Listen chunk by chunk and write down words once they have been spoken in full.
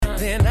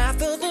Then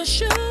after the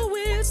show,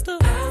 it's the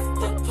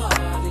after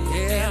party.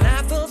 Yeah, and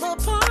after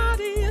the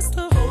party, it's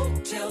the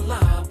hotel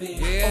lobby.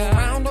 Yeah,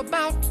 around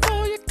about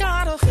 4, you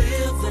gotta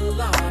clear the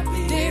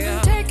lobby.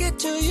 Then take it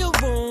to your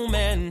room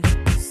and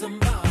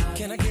somebody.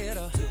 Can I get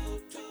a...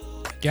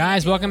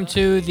 Guys, welcome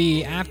to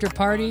the after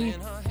party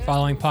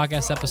following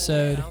podcast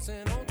episode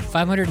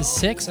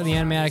 506 of the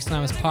Anime Addicts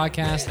Anonymous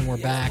podcast, and we're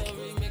back.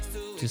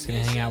 Just gonna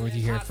hang out with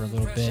you here for a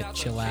little bit,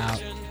 chill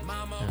out,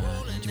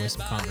 enjoy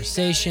some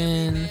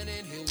conversation,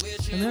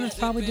 and then it's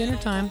probably dinner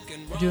time.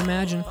 Would you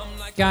imagine?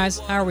 Guys,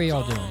 how are we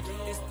all doing?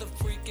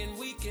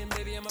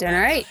 Doing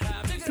all right.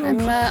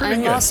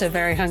 I'm also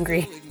very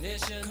hungry.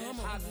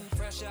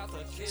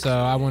 So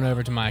I went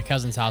over to my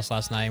cousin's house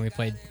last night,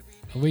 and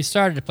we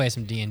started to play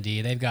some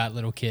D&D. They've got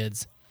little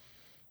kids,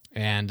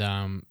 and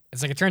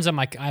it's like, it turns out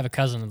I have a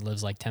cousin that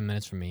lives like 10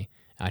 minutes from me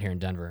out here in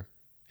Denver,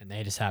 and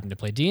they just happened to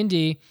play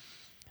D&D.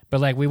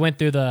 But like, we went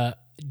through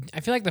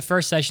I feel like the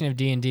first session of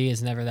D&D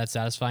is never that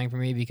satisfying for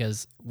me,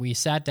 because we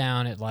sat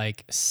down at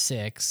like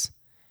 6,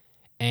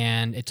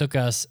 and it took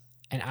us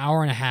an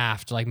hour and a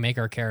half to like make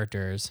our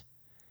characters,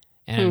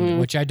 and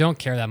which I don't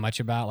care that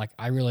much about. Like,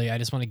 I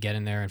just want to get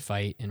in there and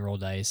fight and roll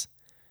dice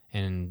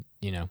and,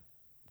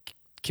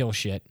 kill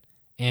shit.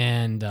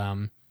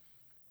 And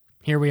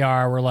here we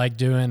are, we're like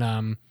doing,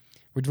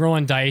 we're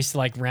rolling dice to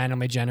like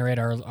randomly generate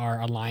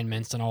our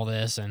alignments and all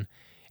this, and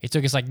it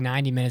took us like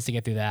 90 minutes to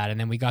get through that, and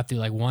then we got through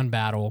like one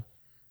battle.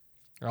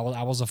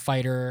 I was a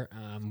fighter.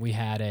 I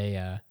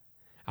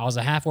was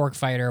a half-orc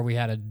fighter. We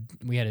had a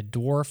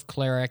dwarf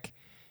cleric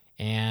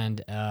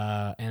and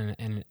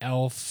an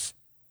elf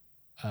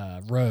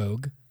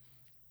rogue,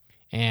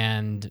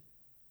 and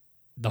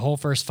the whole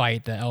first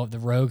fight, the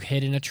rogue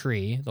hid in a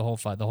tree. The whole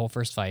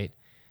first fight,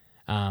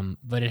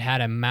 but it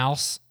had a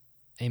mouse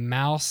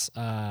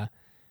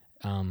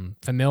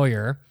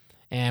familiar.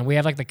 And we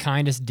have like the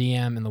kindest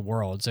DM in the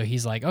world. So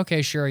he's like,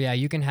 okay, sure, yeah,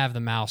 you can have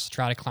the mouse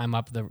try to climb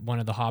up one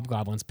of the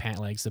hobgoblin's pant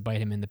legs to bite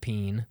him in the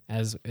peen,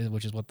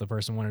 which is what the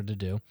person wanted to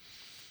do.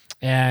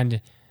 And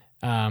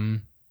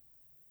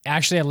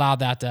actually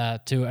allowed that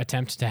to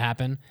attempt to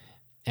happen.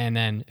 And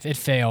then it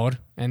failed.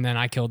 And then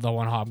I killed the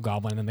one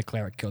hobgoblin, and then the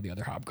cleric killed the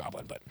other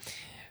hobgoblin. But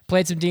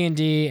played some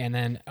D&D. And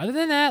then other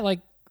than that, like,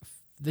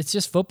 it's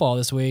just football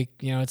this week.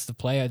 It's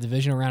the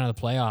divisional round of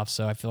the playoffs.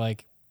 So I feel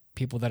like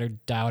people that are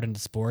dialed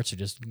into sports are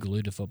just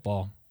glued to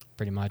football,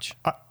 pretty much.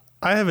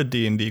 I have a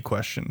D&D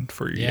question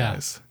for you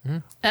guys. Mm-hmm.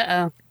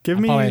 Uh-oh. Give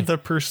me the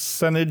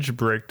percentage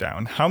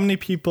breakdown. How many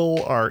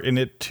people are in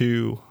it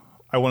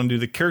I want to do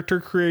the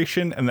character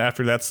creation, and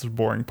after that's the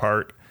boring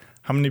part?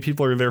 How many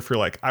people are there for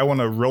I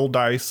want to roll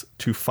dice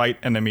to fight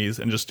enemies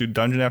and just do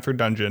dungeon after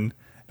dungeon?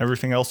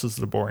 Everything else is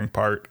the boring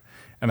part.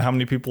 And how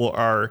many people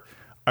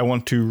I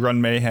want to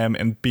run mayhem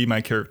and be my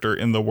character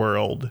in the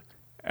world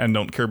and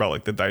don't care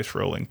about the dice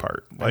rolling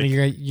part? I think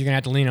you're gonna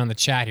have to lean on the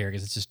chat here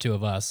because it's just two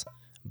of us.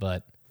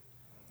 But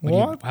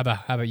how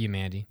about you,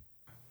 Mandy?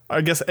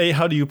 I guess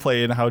how do you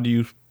play, and how have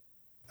you seen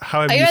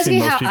most people play? Are you asking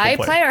how I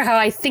play or how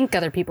I think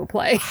other people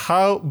play?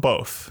 How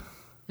both?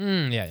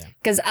 Yeah.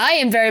 Because I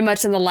am very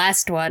much in the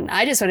last one.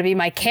 I just want to be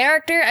my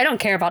character. I don't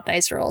care about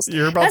dice rolls.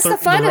 You're about the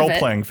role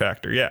playing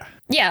factor, yeah.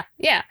 Yeah.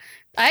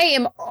 I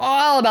am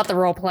all about the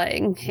role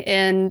playing,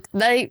 and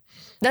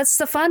that's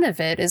the fun of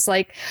it. Is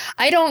I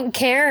don't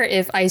care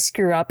if I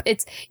screw up.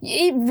 It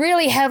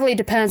really heavily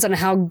depends on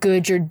how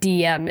good your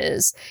DM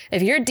is.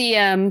 If your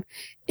DM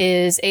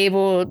is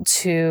able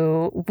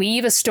to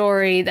weave a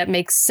story that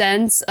makes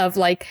sense of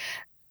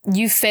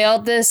you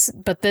failed this,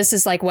 but this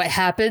is what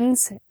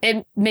happens,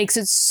 it makes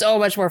it so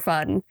much more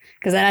fun.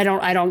 Because then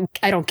I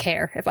don't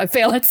care if I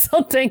fail at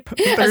something,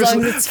 as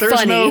long as it's funny.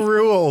 There's no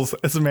rules.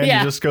 As a man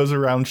who just goes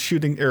around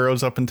shooting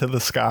arrows up into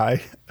the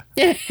sky.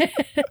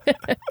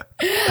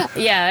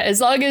 Yeah, as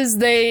long as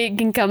they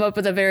can come up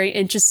with a very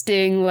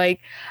interesting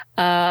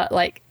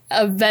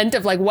event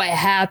of what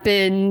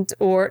happened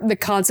or the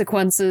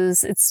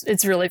consequences,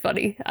 it's really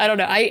funny. I don't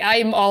know.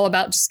 I'm all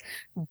about just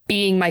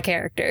being my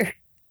character.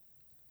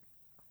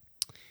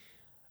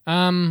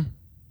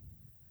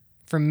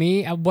 For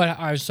me,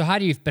 so how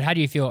do you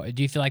feel?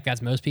 Do you feel like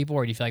that's most people,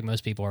 or do you feel like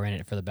most people are in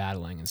it for the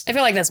battling and stuff? I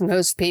feel like that's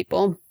most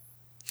people.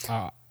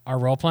 Are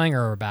role playing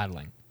or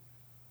battling?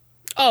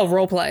 Oh,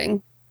 role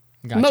playing.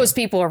 Gotcha. Most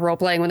people are role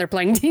playing when they're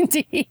playing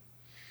D&D.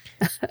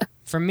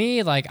 For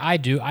me,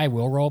 I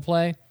will role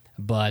play,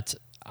 but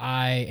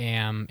I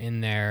am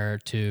in there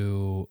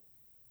to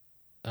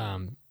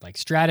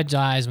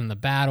strategize when the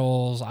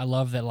battles. I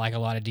love that a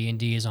lot of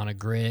D&D is on a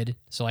grid.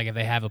 So if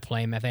they have if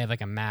they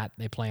have a mat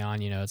they play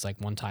on, it's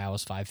one tile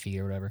is 5 feet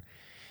or whatever.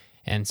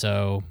 And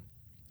so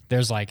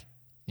there's I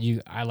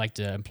like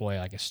to employ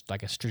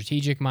a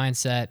strategic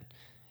mindset,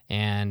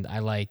 and I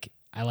like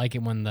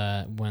it when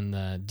the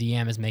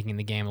DM is making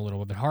the game a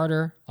little bit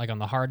harder, on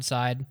the hard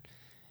side,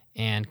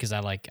 and because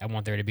I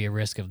want there to be a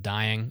risk of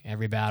dying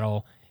every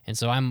battle. And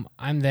so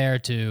I'm there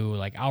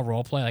to I'll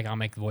role play, I'll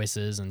make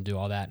voices and do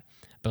all that.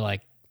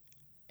 But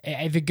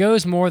if it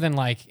goes more than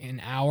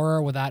an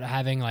hour without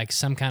having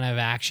some kind of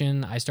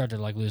action, I start to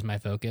lose my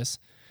focus.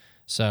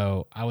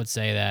 So I would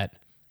say that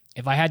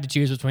if I had to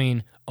choose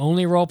between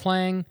only role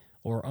playing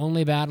or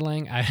only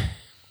battling, I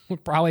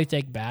would probably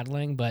take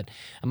battling. But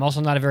I'm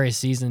also not a very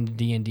seasoned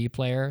D&D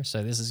player,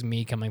 so this is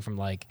me coming from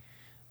like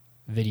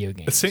video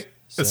games.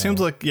 It seems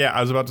like, yeah, I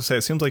was about to say,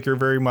 it seems like you're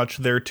very much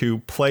there to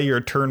play your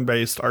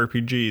turn-based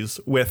RPGs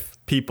with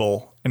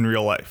people in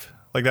real life.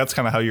 Like that's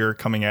kind of how you're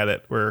coming at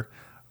it. We're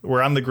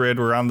on the grid,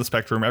 we're on the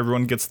spectrum,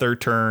 everyone gets their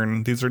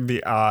turn. These are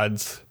the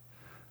odds.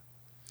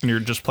 And you're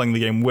just playing the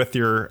game with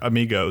your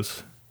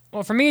amigos.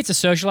 Well, for me, it's a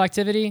social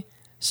activity.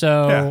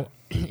 So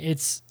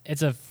it's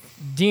a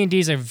D&D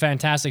is a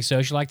fantastic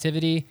social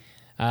activity.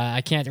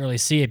 I can't really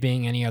see it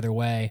being any other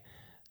way.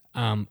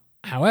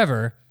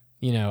 However,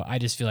 you know, I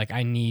just feel like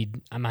I'm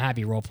a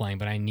happy role playing,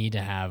 but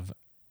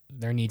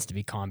there needs to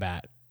be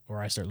combat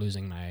or I start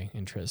losing my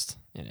interest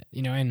in it.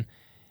 You know,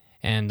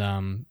 and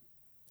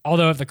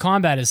although if the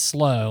combat is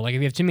slow, like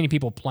if you have too many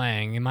people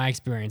playing, in my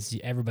experience,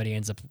 everybody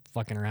ends up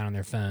fucking around on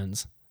their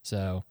phones.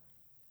 So,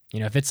 you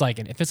know, if it's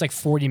like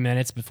 40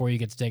 minutes before you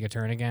get to take a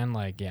turn again,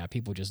 like, yeah,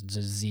 people just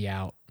Z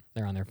out.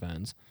 They're on their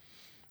phones.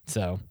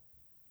 So,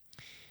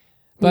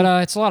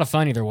 but it's a lot of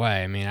fun either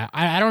way. I mean,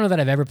 I don't know that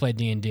I've ever played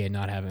D&D and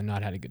not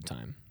had a good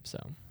time. So,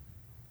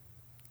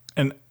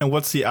 and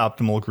what's the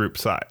optimal group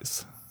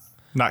size?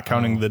 Not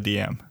counting the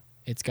DM.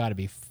 It's got to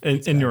be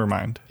in your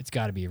mind. It's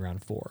got to be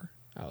around 4,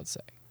 I would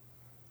say.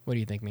 What do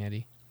you think,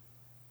 Mandy?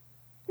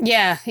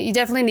 Yeah, you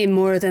definitely need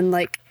more than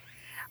like,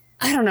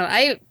 I don't know.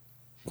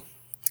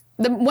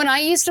 When I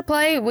used to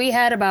play, we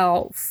had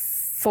about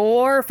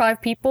 4 or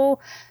 5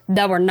 people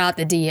that were not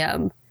the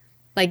DM.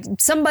 Like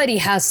somebody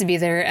has to be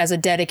there as a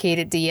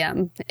dedicated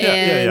DM.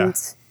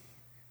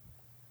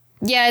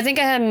 Yeah, I think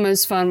I had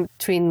most fun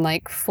between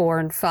like 4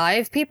 and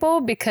 5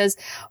 people because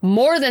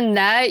more than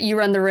that, you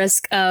run the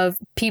risk of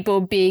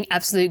people being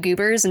absolute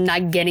goobers and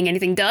not getting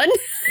anything done.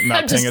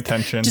 Not paying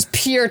attention. Just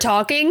pure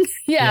talking.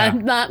 Yeah,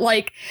 not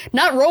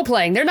role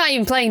playing. They're not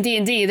even playing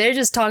D&D. They're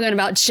just talking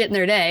about shit in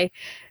their day.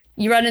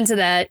 You run into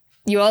that.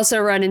 You also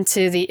run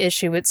into the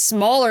issue with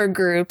smaller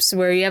groups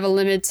where you have a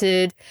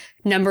limited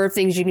number of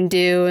things you can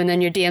do, and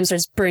then your DM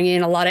starts bringing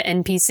in a lot of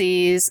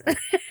NPCs.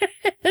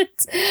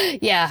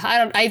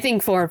 Yeah, I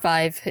think 4 and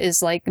 5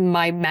 is like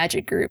my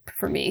magic group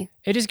for me.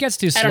 It just gets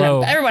too slow. I don't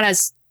know. Everyone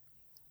has.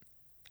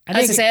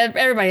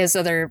 Everybody has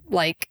other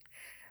like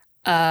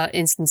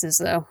instances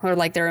though, or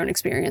like their own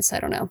experience. I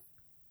don't know.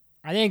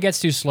 I think it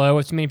gets too slow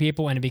with too many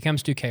people, and it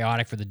becomes too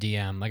chaotic for the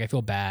DM. Like I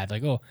feel bad.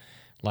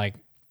 Like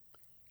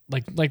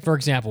for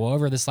example,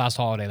 over this last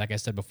holiday, like I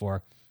said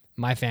before,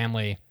 my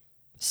family,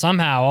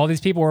 somehow all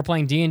these people were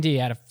playing D&D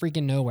out of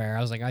freaking nowhere.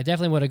 I was like, I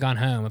definitely would have gone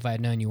home if I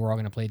had known you were all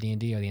going to play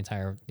D&D the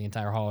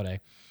entire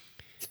holiday.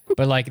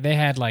 But like they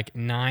had like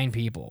 9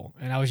 people,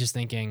 and I was just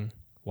thinking,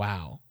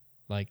 wow.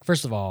 Like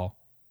first of all,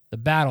 the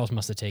battles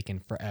must have taken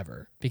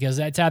forever because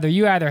it's either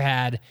you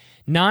had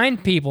 9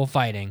 people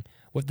fighting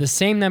with the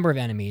same number of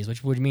enemies,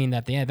 which would mean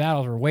that the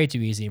battles were way too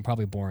easy and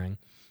probably boring,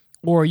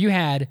 or you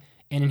had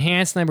an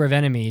enhanced number of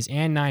enemies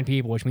and 9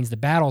 people, which means the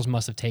battles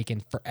must have taken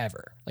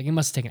forever. Like it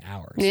must have taken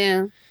hours.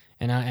 Yeah.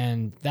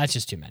 And that's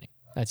just too many.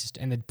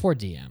 And the poor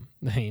DM.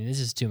 I mean, this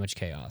is too much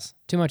chaos.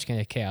 Too much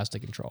chaos to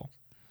control.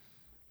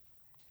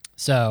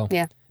 So,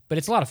 yeah. But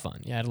it's a lot of fun.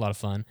 Yeah, I had a lot of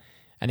fun.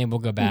 I think we'll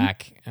go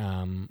back.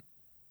 We'll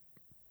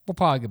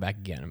probably go back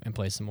again and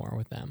play some more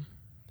with them.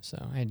 So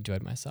I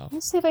enjoyed myself.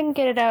 Let's see if I can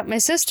get it out. My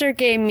sister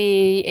gave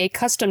me a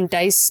custom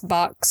dice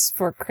box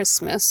for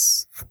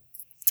Christmas.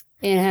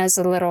 It has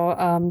a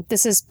little,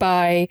 this is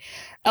by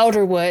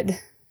Elderwood,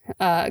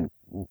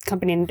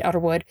 company named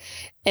Elderwood,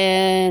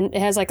 and it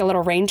has like a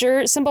little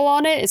ranger symbol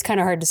on it. It's kind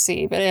of hard to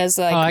see, but it has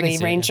like the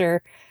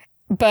ranger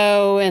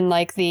bow and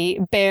like the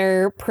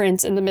bear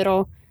print in the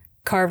middle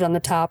carved on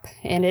the top,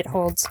 and it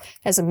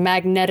has a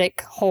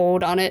magnetic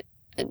hold on it.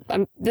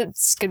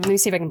 That's good. Let me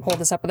see if I can hold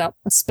this up without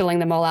spilling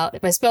them all out.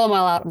 If I spill them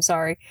all out, I'm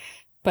sorry,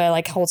 but it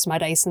like holds my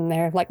dice in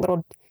there, like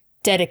little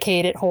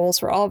dedicated holes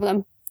for all of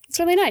them. It's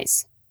really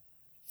nice.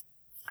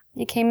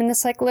 It came in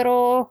this like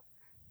little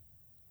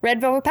red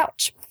velvet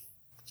pouch.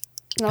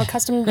 A little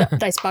custom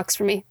dice box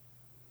for me.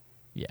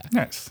 Yeah.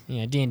 Nice.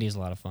 Yeah, D&D is a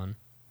lot of fun.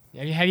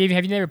 Have you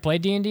never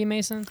played D&D,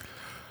 Mason?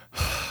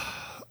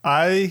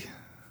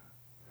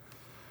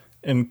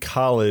 In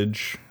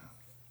college,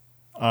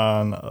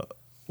 on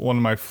one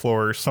of my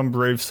floors, some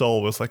brave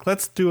soul was like,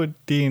 let's do a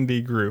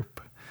D&D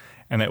group.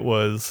 And it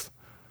was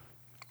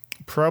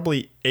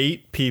probably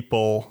 8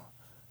 people,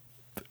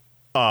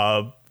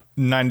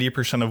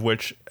 90% of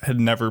which had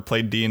never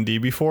played D&D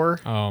before.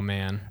 Oh,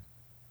 man.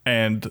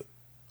 And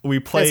we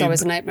played... That's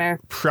always a nightmare.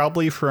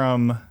 Probably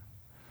from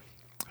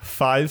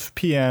 5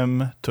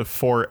 p.m. to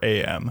 4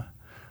 a.m.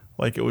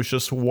 Like, it was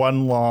just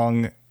one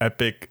long,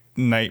 epic,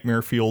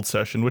 nightmare-fueled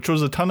session, which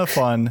was a ton of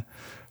fun.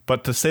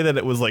 But to say that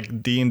it was,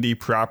 like, D&D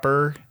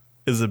proper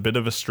is a bit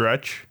of a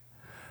stretch.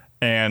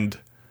 And,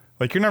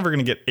 like, you're never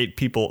going to get 8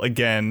 people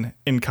again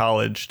in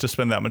college to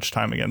spend that much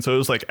time again. So it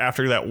was, like,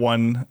 after that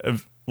one...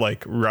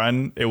 like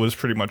run, it was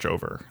pretty much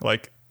over.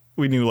 Like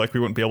we knew like we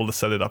wouldn't be able to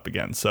set it up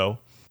again. So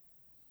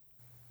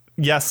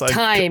yes,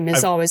 time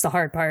is always the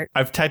hard part.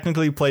 I've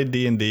technically played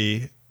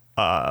D&D,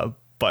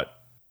 but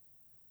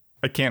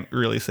I can't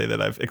really say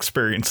that I've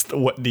experienced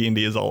what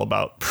D&D is all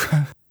about.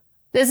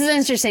 This is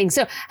interesting.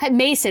 So,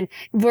 Mason,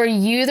 were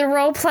you the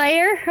role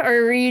player,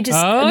 or were you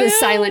just the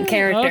silent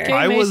character? Okay.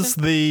 I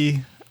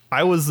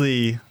Mason. was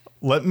the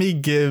let me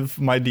give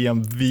my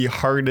DM the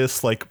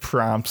hardest like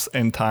prompts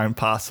and time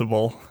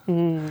possible.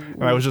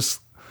 And I was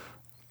just,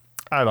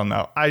 I don't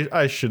know.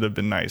 I should have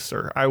been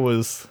nicer. I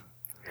was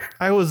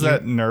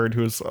that nerd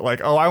who was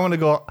like, oh, I want to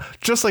go,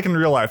 just like in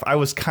real life. I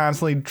was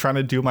constantly trying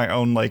to do my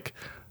own like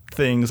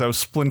things. I was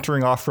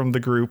splintering off from the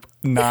group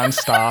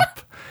nonstop.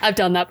 I've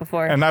done that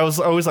before. And I was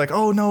always like,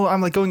 oh no,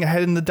 I'm like going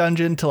ahead in the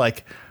dungeon to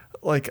like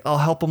I'll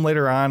help them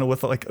later on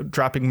with like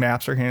dropping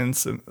maps or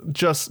hints. And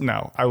just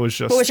no, I was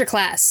just. What was your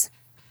class?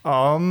 It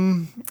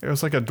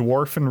was like a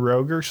dwarf and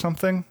rogue or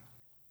something.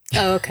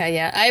 Oh, okay,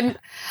 yeah.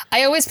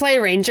 I always play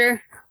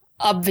ranger.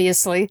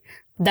 Obviously,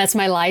 that's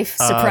my life.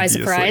 Surprise,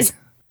 surprise.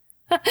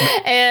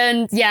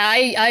 And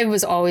yeah, I'm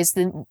always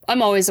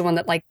the one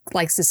that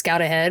likes to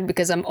scout ahead,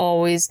 because I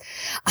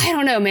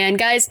don't know, man,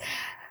 guys.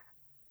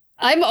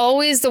 I'm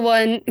always the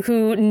one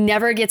who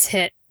never gets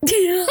hit.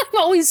 I'm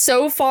always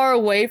so far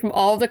away from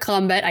all the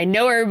combat. I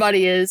know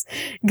everybody is,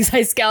 because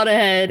I scout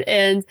ahead,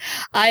 and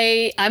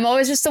I'm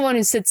always just the one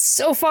who sits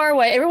so far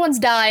away. Everyone's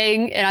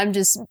dying, and I'm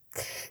just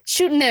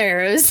shooting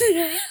arrows.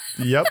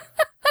 Yep.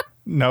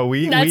 No,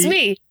 That's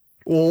me.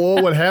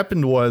 Well, what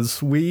happened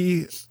was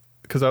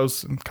because I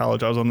was in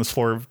college, I was on this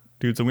floor of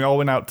dudes, and we all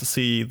went out to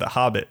see The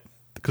Hobbit,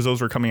 because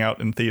those were coming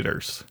out in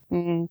theaters.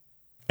 Mm-hmm.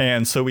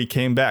 And so we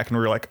came back and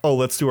we were like, oh,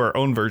 let's do our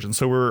own version.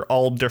 So we're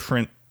all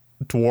different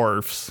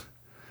dwarfs.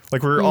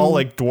 Like we're all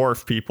like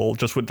dwarf people,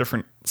 just with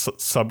different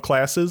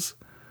subclasses.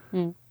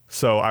 Mm.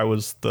 So I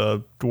was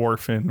the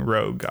dwarf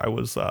rogue. I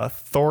was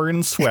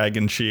Thorin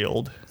Swagenshield.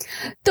 Shield.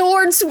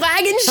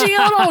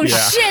 Shield? Oh,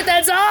 yeah. Shit,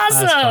 that's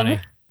awesome. That's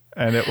funny.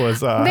 And it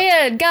was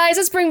man, guys,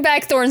 let's bring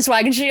back Thorin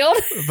Shield.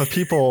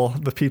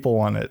 The people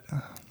want it.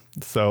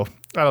 So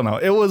I don't know.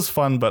 It was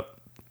fun, but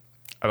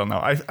I don't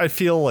know. I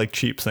feel like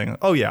cheap saying,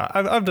 oh yeah,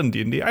 I've done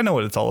D&D. I know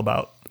what it's all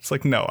about. It's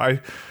like, no,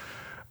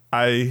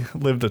 I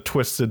lived a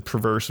twisted,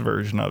 perverse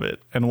version of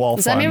it. And while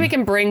does that mean we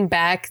can bring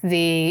back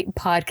the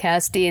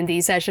podcast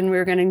D&D session we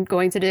were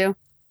going to do?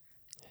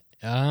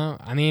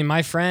 I mean,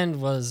 my friend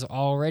was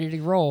all ready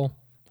to roll.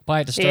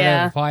 Probably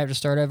have to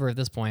start over at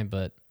this point,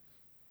 but.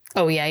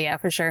 Oh yeah,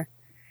 for sure.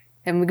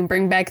 And we can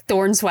bring back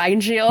Thorn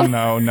Swagenshield.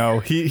 No,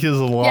 he's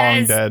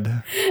long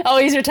dead. Oh,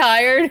 he's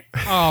retired.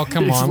 Oh,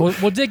 come on,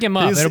 we'll dig him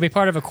up. It'll be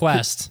part of a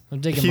quest. We'll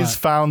dig him up. He's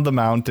found the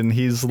mountain.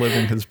 He's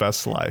living his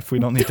best life. We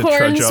don't need to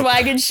trudge up. Thorn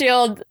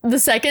Swagenshield the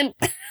second.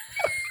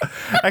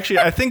 Actually,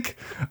 I think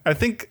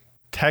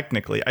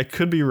technically, I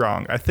could be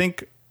wrong. I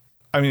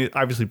mean,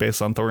 obviously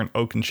based on Thorin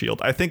Oakenshield,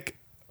 I think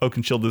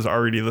Oakenshield is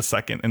already the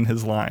second in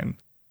his line.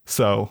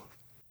 So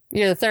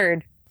you're the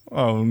third.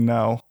 Oh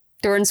no.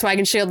 Thorin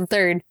Swagenshield the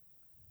third.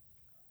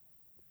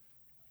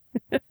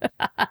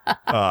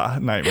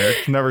 Nightmare.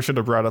 Never should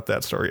have brought up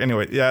that story.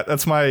 Anyway, yeah,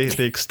 that's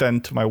the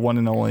extent to my one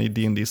and only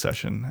D&D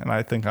session, and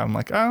I think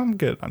I'm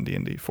good on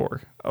D&D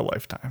for a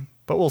lifetime,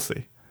 but we'll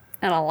see.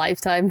 And a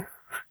lifetime.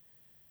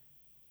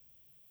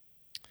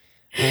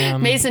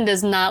 Mason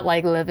does not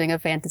like living a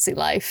fantasy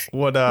life. He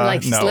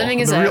likes living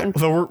his own.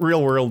 The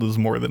real world is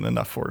more than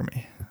enough for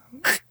me.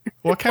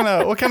 What kind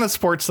of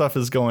sports stuff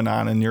is going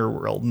on in your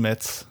world,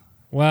 Mitz?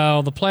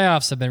 Well, the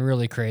playoffs have been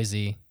really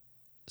crazy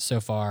so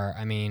far.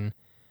 I mean,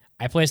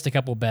 I placed a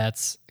couple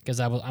bets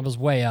because I was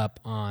way up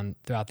on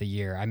throughout the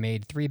year. I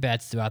made 3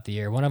 bets throughout the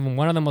year. One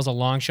of them was a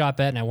long shot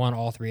bet, and I won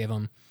all 3 of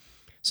them.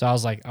 So I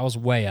was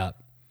way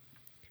up,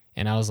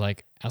 and I was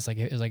like,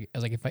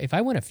 if I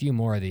win a few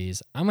more of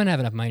these, I'm gonna have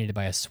enough money to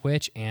buy a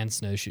Switch and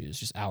snowshoes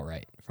just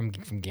outright from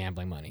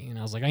gambling money. And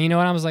I was like, you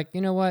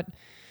know what?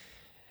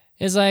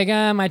 It's like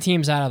my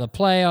team's out of the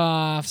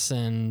playoffs,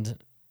 and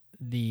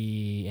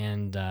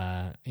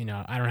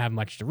I don't have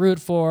much to root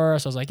for.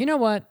 So I was like, you know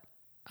what?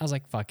 I was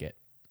like, fuck it.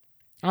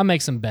 I'll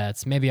make some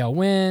bets. Maybe I'll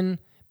win,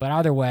 but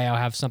either way, I'll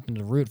have something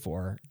to root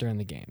for during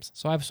the games.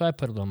 So I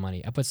put a little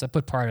money. I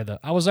put part of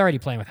I was already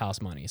playing with house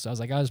money, so I was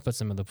like, I'll just put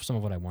some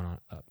of what I want on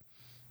up.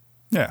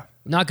 Yeah.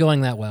 Not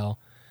going that well.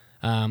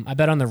 I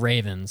bet on the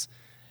Ravens.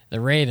 The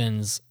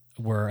Ravens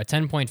were a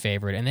 10-point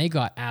favorite, and they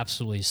got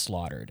absolutely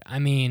slaughtered. I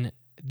mean,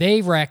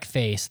 they wrecked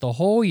face the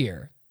whole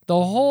year. They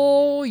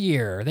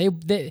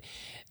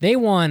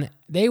won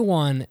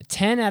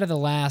 10 out of the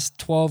last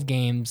 12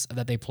 games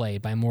that they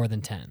played by more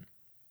than 10.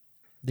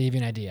 They give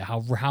you an idea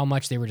how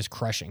much they were just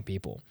crushing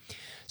people.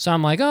 So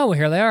I'm like, oh, well,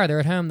 here they are.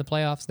 They're at home. The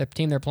playoffs. The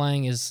team they're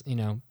playing is,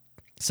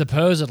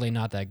 supposedly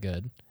not that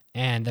good,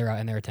 and they're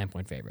a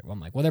 10-point favorite. Well,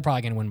 I'm like, well, they're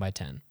probably going to win by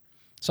 10.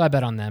 So I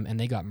bet on them, and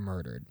they got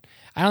murdered.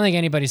 I don't think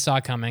anybody saw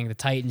it coming. The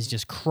Titans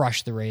just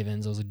crushed the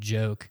Ravens. It was a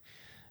joke.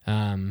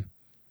 Then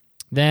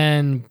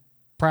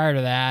prior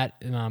to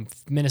that,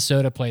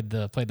 Minnesota played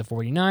the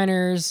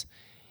 49ers,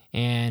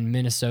 and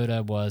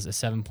Minnesota was a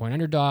 7-point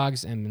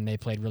underdogs, and they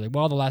played really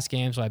well the last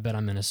game, so I bet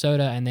on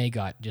Minnesota, and they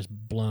got just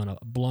blown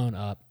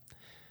up.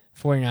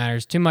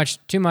 49ers,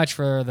 too much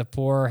for the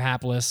poor,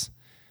 hapless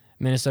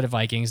Minnesota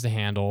Vikings to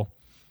handle.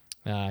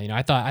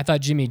 I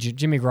thought Jimmy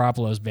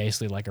Garoppolo is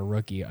basically like a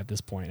rookie at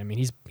this point. I mean,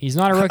 he's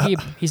not a rookie.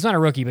 He's not a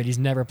rookie, but he's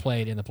never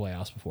played in the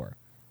playoffs before.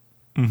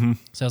 Mm-hmm.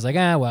 So I was like,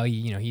 well,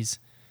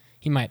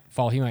 he might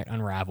fall, he might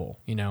unravel.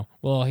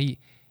 Well, he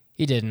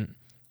didn't,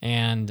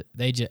 and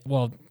San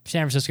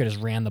Francisco just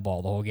ran the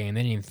ball the whole game.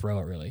 They didn't even throw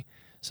it really,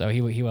 so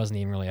he wasn't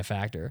even really a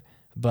factor.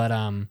 But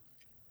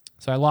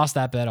so I lost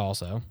that bet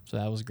also. So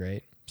that was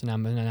great. So now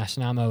I'm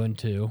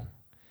 0-2,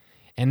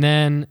 and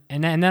then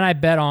I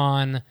bet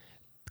on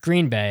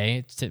Green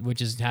Bay,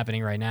 which is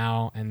happening right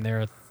now, and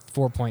they're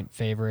 4-point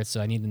favorites.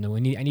 So I need them to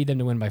win. I need them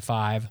to win by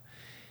 5,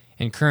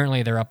 and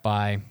currently they're up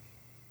by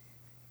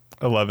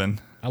 11,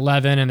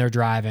 and they're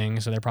driving,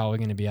 so they're probably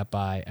going to be up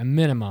by a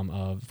minimum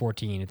of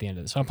 14 at the end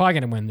of this. So I'm probably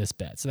going to win this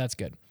bet. So that's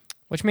good.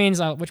 Which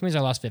means I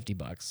lost $50.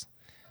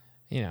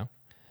 But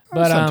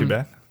that's not too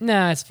bad.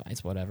 Nah, it's fine.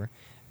 It's whatever.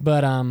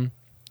 But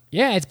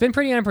yeah, it's been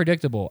pretty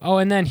unpredictable. Oh,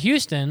 and then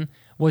Houston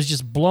was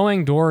just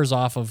blowing doors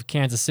off of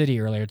Kansas City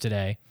earlier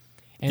today.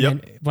 And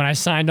then when I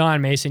signed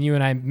on, Mason, you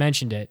and I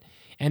mentioned it.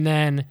 And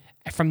then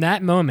from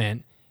that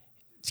moment,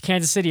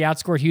 Kansas City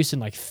outscored Houston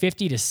like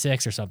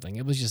 50-6 or something.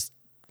 It was just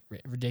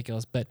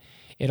ridiculous. But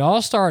it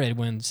all started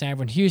when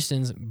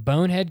Houston's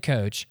bonehead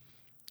coach,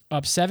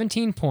 up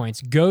 17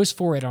 points, goes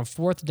for it on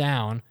 4th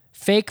down,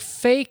 fake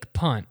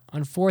punt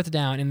on 4th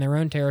down in their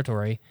own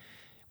territory,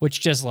 which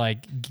just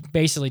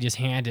basically just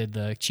handed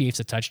the Chiefs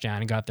a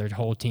touchdown and got their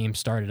whole team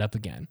started up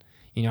again.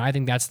 I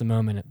think that's the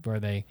moment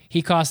where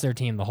he cost their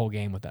team the whole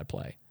game with that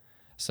play.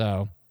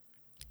 So,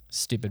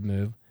 stupid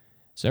move.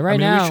 So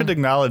now, we should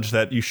acknowledge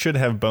that you should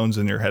have bones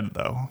in your head,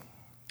 though.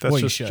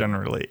 That's just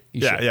generally.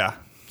 Yeah.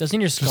 Doesn't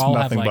your skull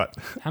have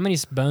how many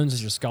bones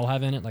does your skull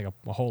have in it? Like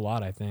a whole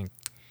lot, I think.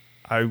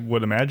 I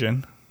would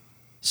imagine.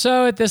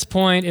 So at this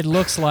point, it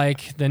looks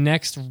like the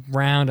next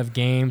round of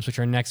games, which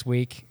are next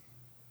weekend,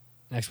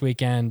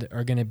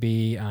 are going to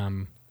be,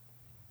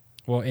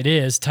 it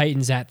is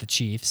Titans at the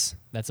Chiefs.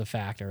 That's a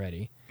fact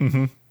already.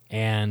 Mm-hmm.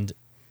 And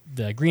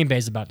the Green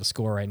Bay's about to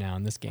score right now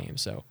in this game.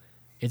 So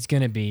it's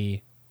going to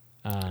be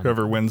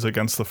whoever wins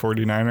against the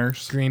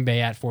 49ers. Green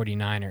Bay at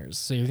 49ers.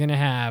 So you're going to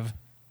have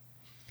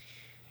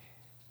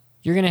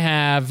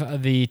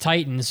the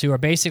Titans, who are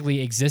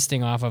basically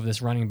existing off of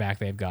this running back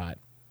they've got,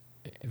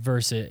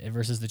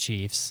 versus the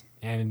Chiefs.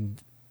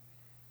 And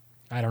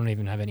I don't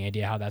even have any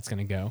idea how that's going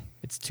to go.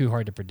 It's too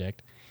hard to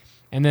predict.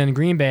 And then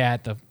Green Bay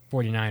at the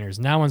 49ers.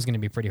 That one's going to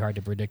be pretty hard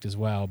to predict as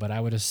well, but I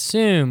would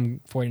assume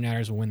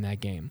 49ers will win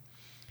that game.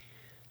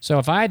 So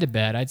if I had to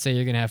bet, I'd say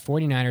you're going to have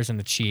 49ers and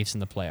the Chiefs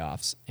in the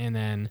playoffs, and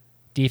then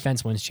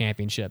defense wins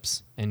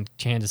championships, and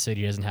Kansas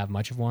City doesn't have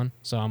much of one,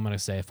 so I'm going to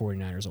say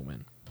 49ers will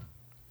win.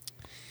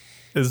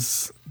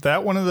 Is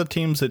that one of the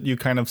teams that you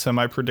kind of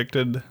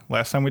semi-predicted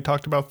last time we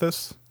talked about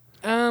this?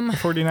 The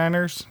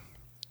 49ers?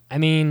 I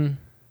mean,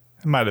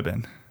 it might have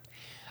been.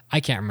 I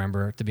can't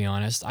remember, to be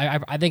honest.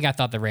 I think I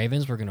thought the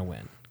Ravens were going to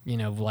win,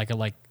 like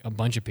a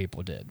bunch of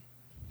people did.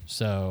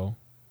 So,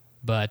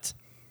 but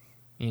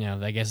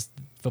I guess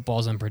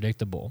football's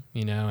unpredictable,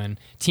 and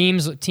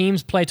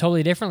teams play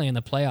totally differently in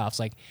the playoffs.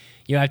 Like,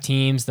 you have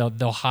teams,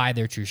 they'll hide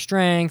their true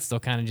strengths, they'll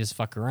kind of just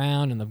fuck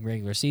around in the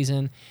regular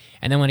season,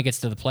 and then when it gets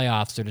to the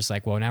playoffs, they're just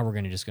like, well, now we're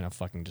gonna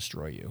fucking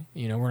destroy you.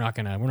 We're not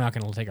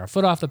gonna take our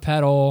foot off the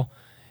pedal.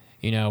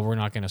 We're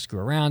not gonna screw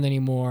around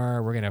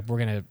anymore. We're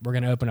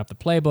gonna open up the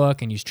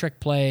playbook and use trick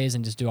plays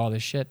and just do all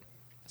this shit.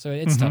 So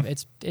it's tough.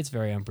 It's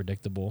very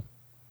unpredictable.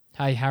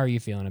 How are you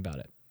feeling about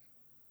it?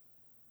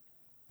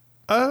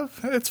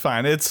 It's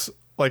fine. It's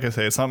like I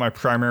say, it's not my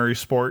primary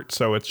sport,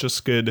 so it's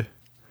just good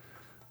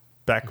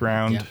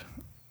background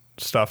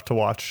stuff to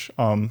watch.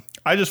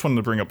 I just wanted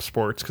to bring up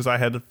sports because I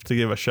had to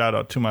give a shout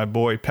out to my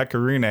boy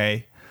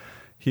Pecorine.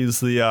 He's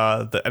the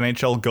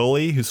NHL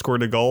goalie who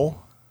scored a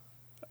goal,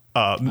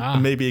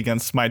 maybe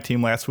against my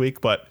team last week,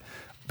 but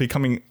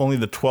becoming only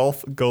the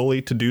 12th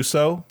goalie to do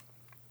so.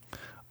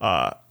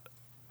 I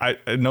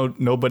know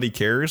nobody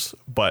cares,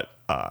 but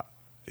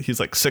he's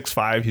like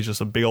 6'5". He's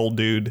just a big old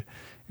dude.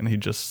 And he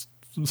just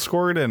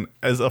scored, and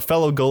as a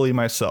fellow goalie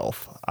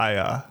myself,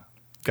 I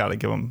got to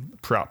give him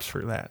props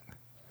for that.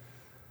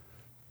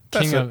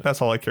 That's it. That's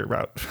all I care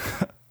about.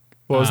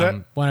 What was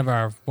that? One of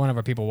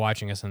our people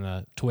watching us on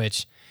the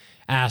Twitch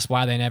asked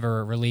why they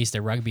never released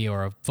a rugby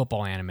or a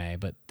football anime,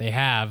 but they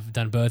have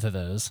done both of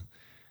those.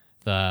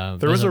 There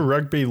was a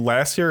rugby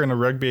last year and a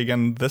rugby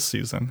again this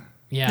season.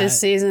 Yeah, this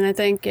season I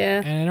think.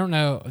 Yeah, and I don't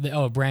know.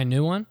 A brand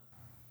new one.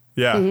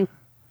 Yeah,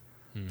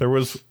 there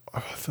was.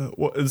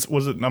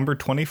 Was it number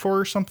 24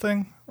 or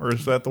something? Or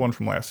is that the one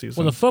from last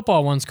season? Well, the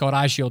football one's called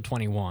iShield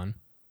 21.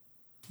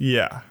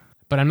 Yeah.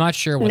 But I'm not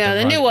sure what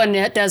the new one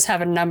does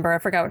have a number. I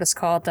forgot what it's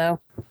called,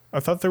 though. I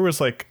thought there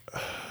was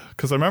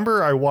because I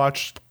remember I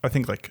watched, I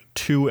think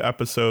 2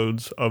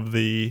 episodes of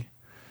the,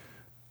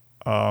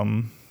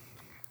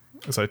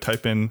 as I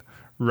type in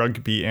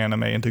rugby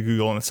anime into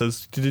Google and it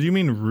says, did you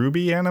mean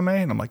Ruby anime?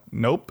 And I'm like,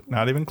 nope,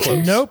 not even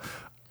close. Nope.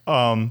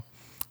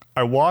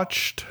 I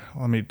watched,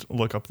 let me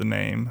look up the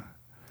name,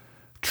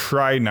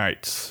 Tri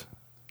Nights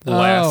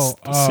last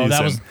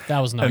season. That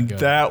was not and good.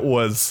 That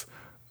was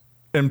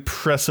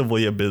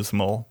impressively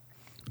abysmal.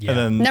 Yeah. And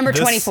then Number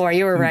 24,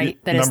 you were right.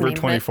 That is the number name of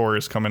it. 24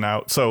 is coming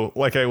out. So,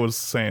 like I was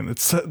saying,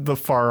 it's the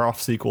far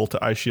off sequel to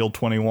iShield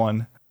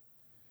 21.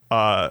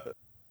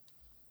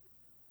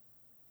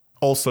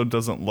 Also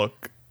doesn't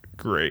look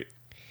great.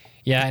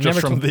 Yeah, and Just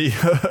from number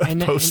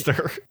the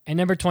poster. and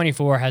number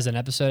 24 has an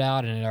episode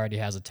out, and it already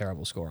has a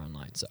terrible score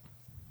online. So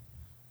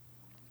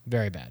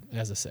very bad. It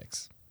has a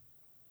 6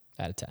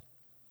 out of 10.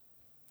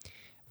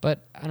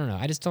 But I don't know.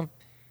 I just don't.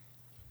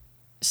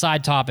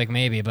 Side topic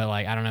maybe, but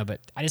like I don't know. But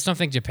I just don't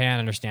think Japan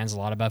understands a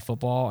lot about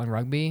football and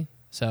rugby.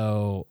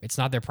 So it's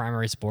not their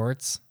primary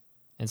sports,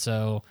 and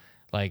so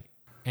like,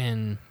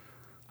 and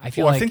I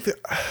feel Well, like I think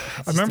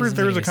I remember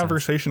there was a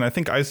conversation. I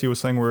think Icy was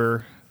saying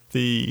where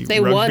they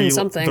won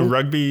something. The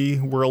Rugby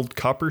World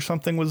Cup or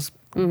something was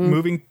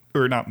moving,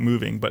 or not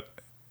moving,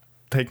 but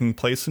taking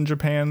place in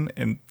Japan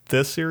in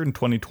this year in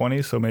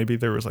 2020. So maybe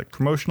there was like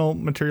promotional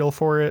material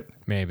for it,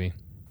 maybe,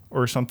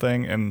 or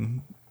something.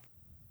 And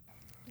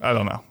I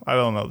don't know. I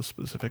don't know the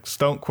specifics.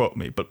 Don't quote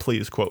me, but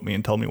please quote me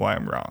and tell me why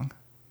I'm wrong.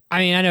 I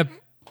mean, I know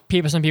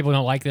some people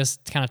don't like this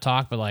kind of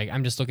talk, but like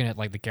I'm just looking at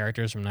like the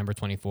characters from number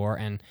 24,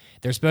 and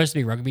they're supposed to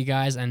be rugby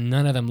guys, and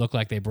none of them look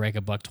like they break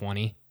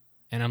 $120.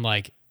 And I'm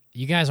like,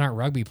 you guys aren't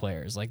rugby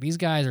players. Like these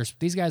guys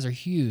are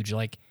huge.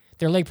 Like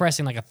they're leg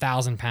pressing like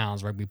 1,000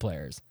 pounds rugby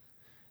players.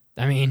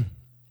 I mean,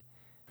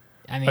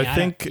 I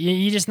think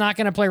you're just not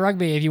going to play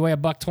rugby if you weigh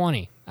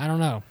 $120. I don't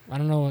know. I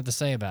don't know what to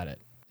say about it.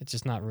 It's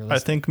just not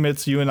realistic. I think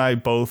Mitz, you and I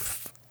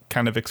both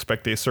kind of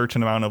expect a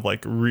certain amount of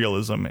like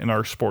realism in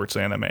our sports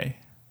anime.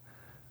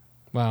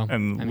 Well,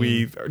 and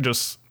we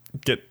just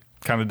get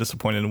kind of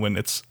disappointed when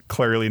it's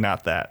clearly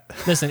not that.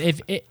 Listen,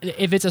 if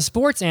it's a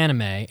sports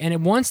anime and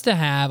it wants to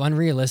have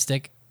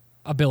unrealistic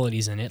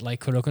abilities in it, like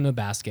Kuroko no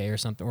Basket or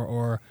something,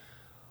 or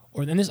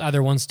then there's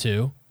other ones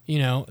too, you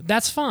know,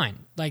 that's fine.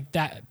 Like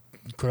that,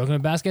 Kuroko no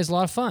Basket is a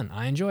lot of fun.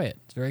 I enjoy it.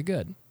 It's very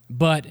good.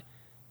 But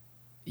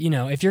you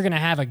know, if you're gonna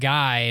have a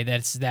guy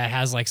that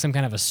has like some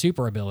kind of a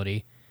super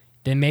ability,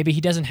 then maybe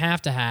he doesn't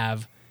have to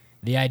have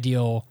the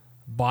ideal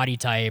body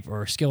type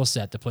or skill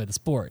set to play the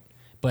sport.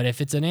 But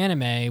if it's an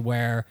anime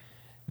where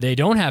they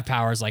don't have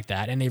powers like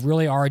that and they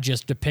really are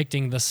just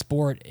depicting the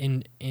sport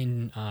in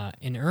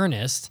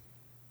earnest,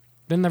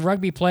 then the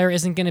rugby player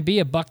isn't going to be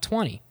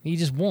 $120. He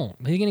just won't.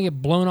 He's going to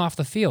get blown off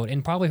the field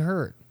and probably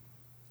hurt.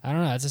 I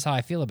don't know. That's just how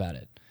I feel about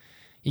it.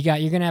 You're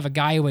going to have a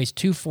guy who weighs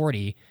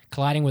 240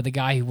 colliding with a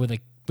guy who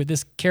with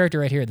this character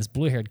right here, this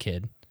blue-haired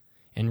kid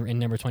in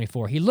number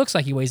 24. He looks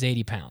like he weighs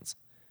 80 pounds.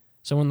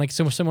 So when the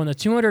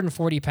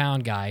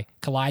 240-pound guy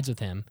collides with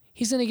him,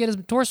 he's going to get his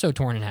torso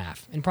torn in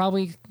half and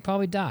probably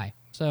die.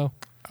 So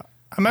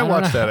I might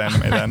watch that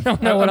anime then. I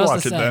don't know what else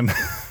watch to it say. then.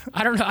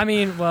 I don't know. I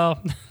mean,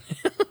 well,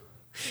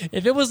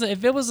 if it was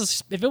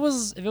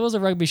a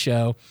rugby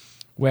show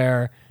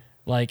where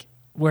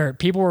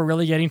people were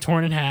really getting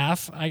torn in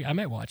half, I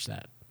might watch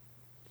that.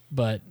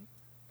 But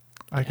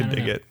I could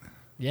dig it.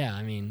 Yeah,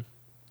 I mean,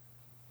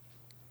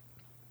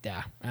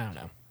 yeah, I don't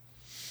know.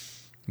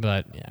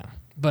 But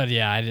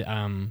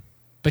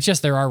yes,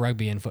 there are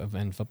rugby and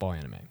football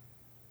anime.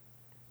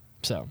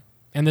 So,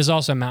 and there's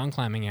also mountain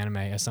climbing anime,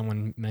 as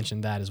someone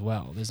mentioned that as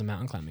well. There's a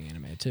mountain climbing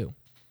anime too.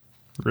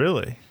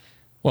 Really?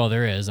 Well,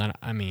 there is.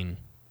 I mean,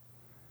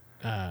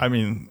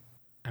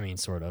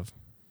 sort of.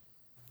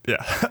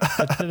 Yeah.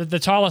 the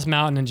tallest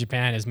mountain in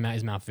Japan is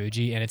Mount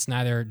Fuji, and it's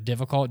neither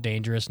difficult,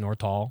 dangerous, nor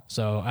tall.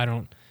 So I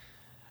don't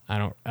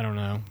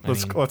know.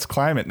 Let's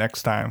climb it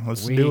next time.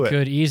 Let's do it. We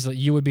could easily.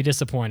 You would be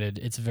disappointed.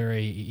 It's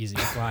very easy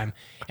to climb,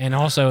 and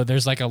also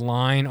there's like a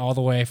line all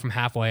the way from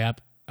halfway up,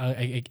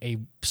 a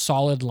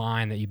solid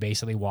line that you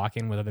basically walk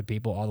in with other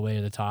people all the way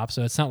to the top.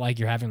 So it's not like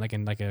you're having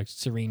like a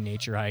serene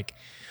nature hike.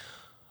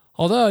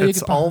 Although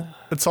it's all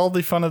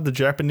the fun of the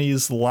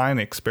Japanese line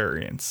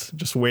experience.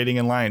 Just waiting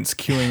in lines,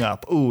 queuing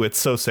up. Ooh, it's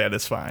so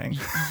satisfying.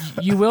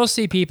 You will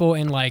see people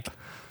in like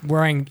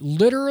wearing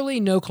literally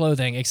no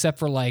clothing except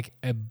for like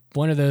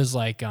one of those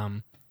like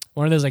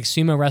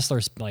sumo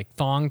wrestlers like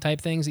thong type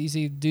things that you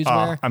see dudes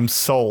wear. I'm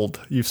sold.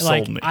 You've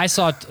sold me. I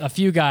saw a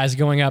few guys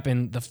going up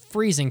in the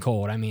freezing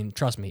cold. I mean,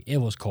 trust me, it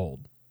was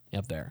cold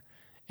up there,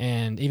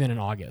 and even in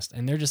August,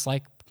 and they're just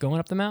like going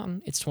up the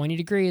mountain. It's 20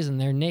 degrees and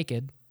they're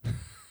naked.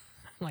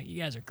 I'm like,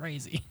 you guys are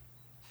crazy.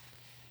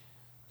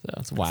 So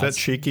it's wild. Is that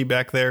Shiki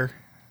back there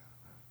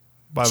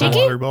by the Shiki?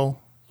 water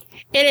bowl?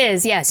 It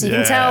is, yes. You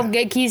Yeah. can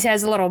tell Keys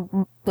has a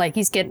little, like,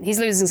 he's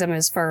losing some of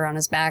his fur on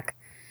his back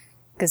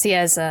because he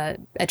has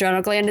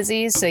adrenal gland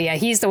disease. So, yeah,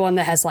 he's the one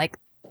that has, like,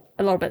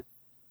 a little bit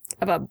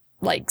of a,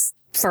 like,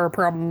 fur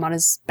problem on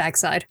his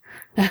backside.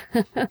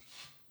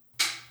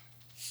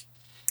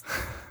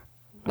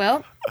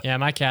 Well. Yeah,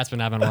 my cat's been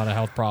having a lot of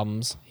health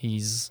problems.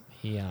 He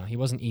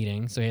wasn't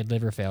eating, so he had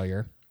liver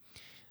failure.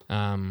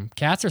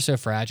 Cats are so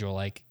fragile.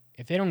 Like,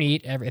 if they don't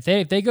eat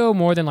if they go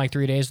more than like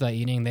 3 days without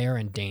eating, they are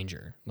in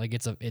danger. Like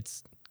it's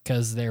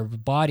because their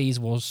bodies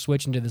will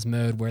switch into this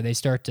mode where they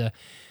start to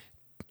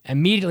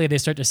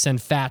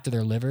send fat to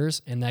their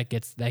livers, and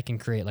that can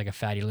create like a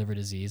fatty liver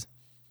disease.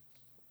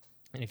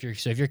 And if you're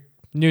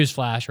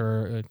newsflash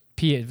or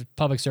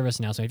public service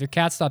announcement. If your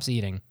cat stops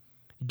eating,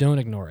 don't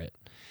ignore it.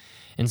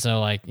 And so,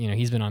 like, you know,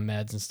 he's been on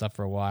meds and stuff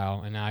for a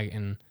while,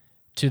 and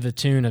to the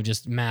tune of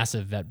just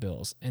massive vet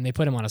bills. And they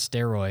put him on a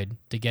steroid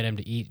to get him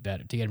to eat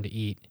better, to get him to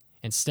eat.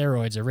 And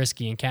steroids are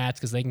risky in cats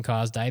because they can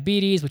cause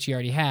diabetes, which he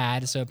already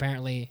had. So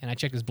apparently, and I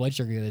checked his blood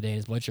sugar the other day, and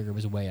his blood sugar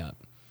was way up.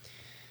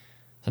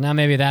 So now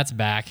maybe that's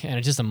back, and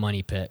it's just a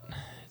money pit.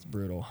 It's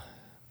brutal.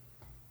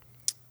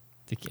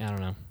 I don't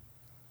know.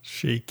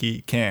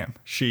 Shaky Cam.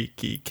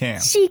 Cheeky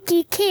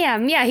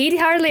Cam. Yeah, he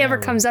hardly ever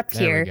comes up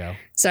there we here. go.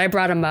 So I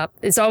brought him up.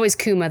 It's always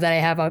Kuma that I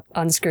have up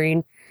on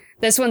screen.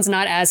 This one's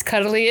not as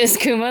cuddly as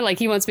Kuma. Like,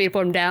 he wants me to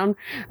put him down.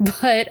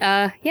 But,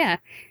 yeah.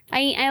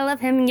 I love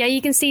him. Yeah,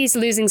 you can see he's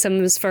losing some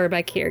of his fur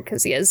back here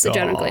because he has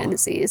adrenal gland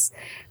disease.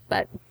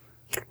 But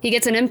he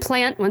gets an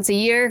implant once a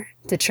year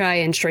to try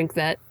and shrink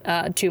that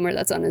tumor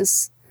that's on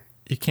his...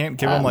 You can't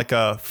give him like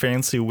a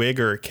fancy wig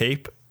or a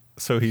cape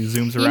so he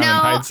zooms around and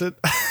hides it?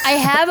 I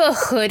have a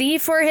hoodie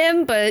for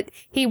him, but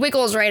he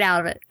wiggles right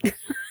out of it.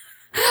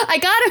 I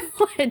got him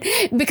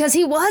one because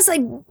he was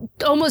like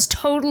almost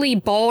totally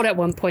bald at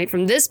one point.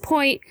 From this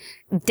point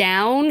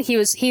down,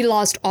 he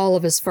lost all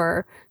of his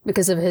fur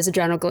because of his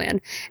adrenal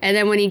gland. And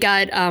then when he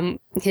got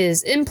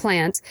his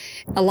implant,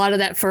 a lot of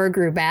that fur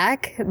grew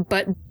back.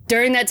 But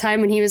during that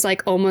time when he was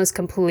like almost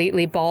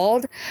completely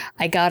bald,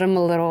 I got him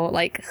a little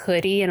like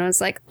hoodie, and I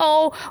was like,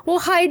 "Oh, we'll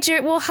hide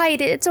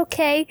it. It's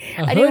okay."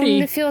 I didn't want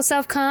him to feel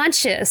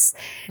self-conscious.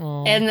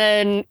 Aww. And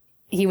then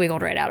he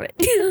wiggled right out of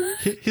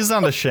it. He's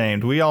not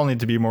ashamed. We all need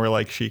to be more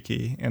like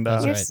Shiki. And You're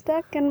right.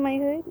 stuck in my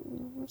hood.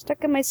 You're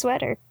stuck in my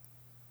sweater.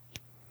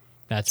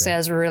 That's So it right.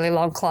 has really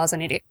long claws. I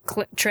need to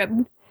get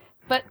trimmed.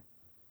 But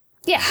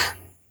yeah,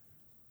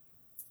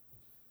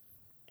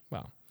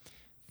 Wow.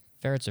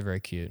 Ferrets are very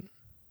cute.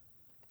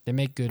 They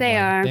make good. They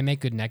are. They make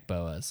good neck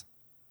boas.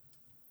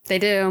 they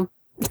do.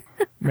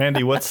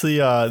 Mandy, what's the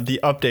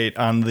update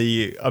on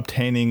the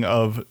obtaining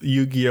of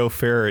Yu-Gi-Oh!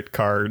 Ferret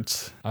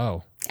cards?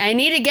 Oh. I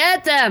need to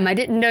get them. I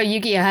didn't know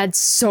Yu-Gi-Oh had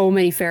so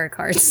many ferret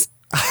cards.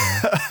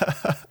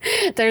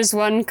 There's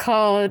one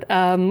called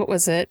what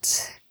was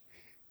it?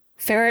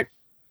 Ferret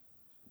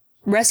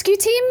Rescue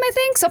Team, I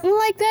think, something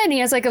like that. And he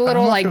has like a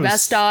little like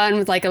vest on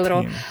with like a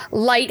little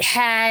light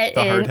hat.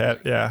 The and hard hat,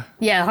 yeah.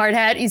 Yeah, hard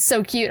hat. He's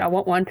so cute. I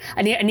want one.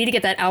 I need to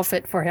get that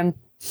outfit for him.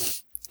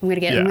 I'm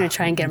gonna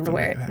try and get him to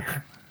wear it.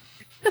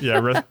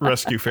 Yeah,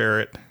 Rescue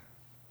Ferret.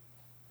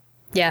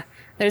 Yeah,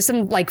 there's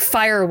some like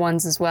fire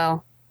ones as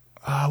well.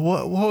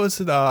 What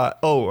was it?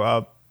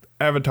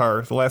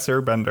 Avatar, The Last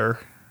Airbender.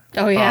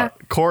 Oh yeah.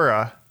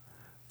 Korra,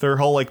 their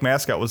whole like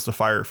mascot was the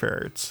fire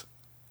ferrets.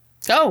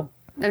 Oh,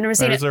 I've never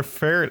seen There's it. a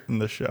ferret in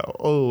the show.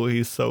 Oh,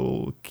 he's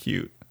so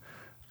cute.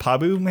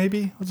 Pabu,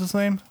 maybe? What's his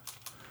name?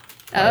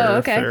 Oh,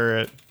 okay.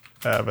 Ferret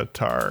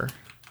Avatar.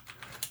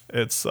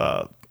 It's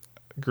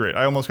great.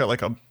 I almost got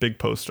like a big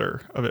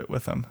poster of it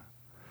with him.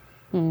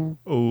 Oh,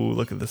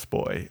 look at this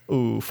boy.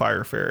 Oh,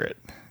 fire ferret.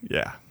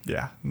 Yeah,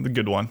 the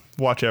good one.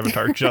 Watch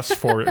Avatar just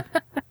for it.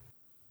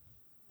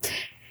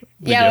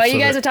 Yeah, while you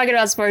guys are talking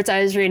about sports,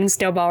 I was reading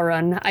Still Ball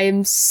Run. I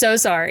am so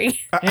sorry.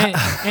 And,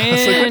 what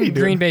are you Green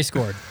doing? Bay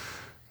scored.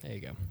 There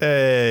you go.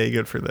 Hey,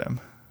 good for them.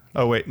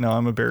 Oh, wait, no,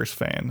 I'm a Bears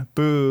fan.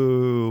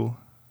 Boo.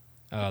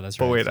 Oh, that's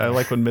But right. wait, I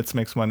like when Mitz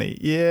makes money.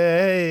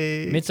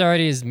 Yay.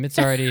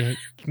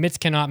 Mitz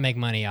cannot make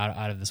money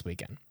out of this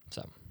weekend.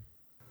 So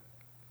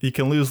You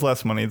can lose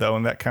less money, though,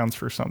 and that counts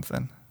for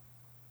something.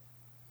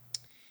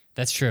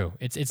 that's true.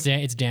 It's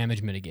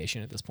damage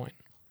mitigation at this point.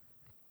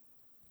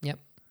 Yep.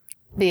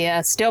 But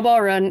yeah, Still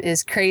Ball Run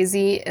is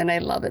crazy, and I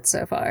love it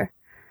so far.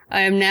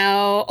 I am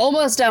now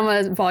almost done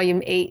with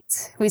volume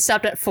 8. We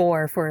stopped at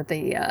 4 for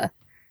the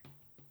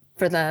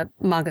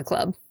manga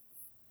club.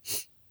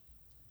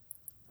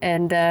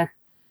 And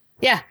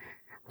yeah,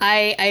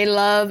 I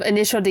love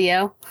Initial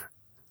Dio.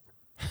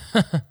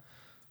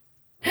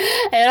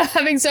 And I'm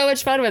having so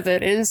much fun with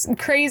it. It is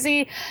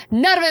crazy.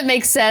 None of it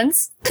makes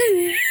sense.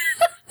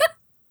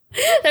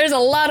 There's a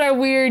lot of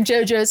weird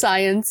JoJo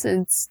science.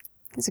 It's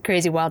a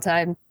crazy wild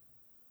time.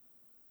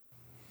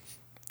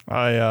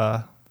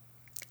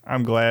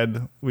 I'm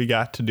glad we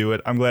got to do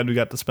it. I'm glad we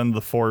got to spend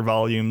the 4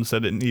 volumes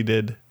that it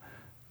needed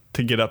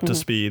to get up to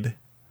speed.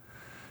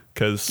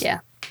 Because Yeah.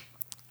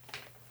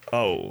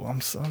 oh,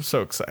 I'm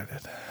so excited.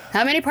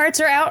 How many parts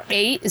are out?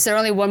 8? Is there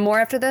only one more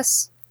after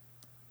this?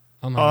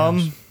 Oh my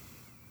gosh.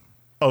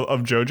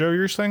 Of JoJo,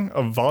 you're saying?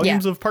 Of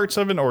volumes of Part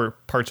 7 or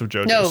parts of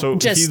JoJo? No, So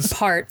just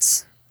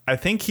parts. I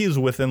think he's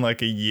within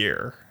like a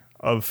year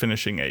of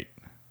finishing 8.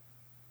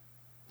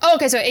 Oh,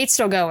 okay, so 8's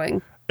still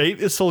going. 8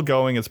 is still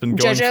going. It's been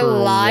going for a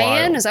JoJo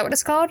Lion? while. Is that what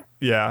it's called?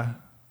 Yeah.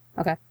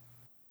 Okay.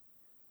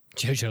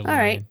 JoJo. All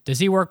right. Does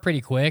he work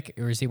pretty quick,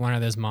 or is he one of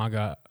those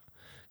mangaka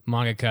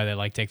that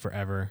like take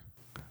forever?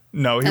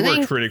 No, he I worked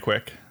think- pretty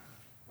quick.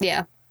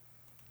 Yeah.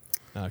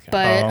 Okay.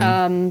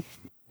 But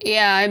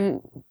yeah,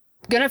 I'm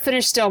gonna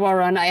finish Still Ball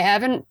Run. I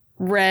haven't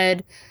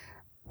read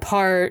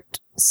part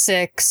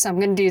 6. I'm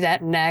gonna do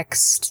that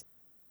next.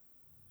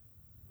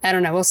 I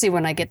don't know. We'll see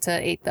when I get to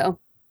 8 though.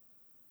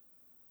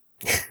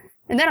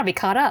 And then I'll be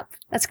caught up.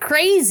 That's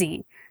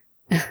crazy.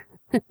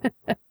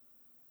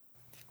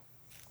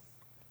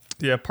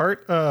 Yeah,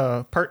 part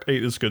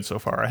 8 is good so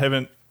far.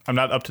 I'm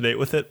not up to date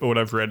with it, but what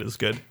I've read is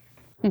good.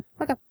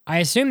 Okay. I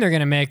assume they're going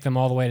to make them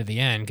all the way to the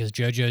end because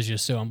JoJo's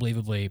just so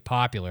unbelievably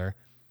popular.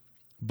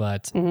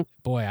 But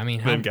boy, I mean,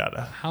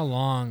 how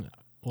long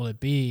will it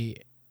be?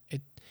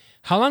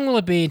 How long will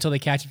it be until they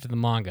catch up to the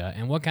manga?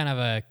 And what kind of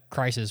a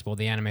crisis will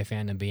the anime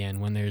fandom be in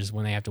when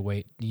they have to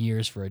wait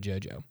years for a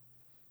JoJo?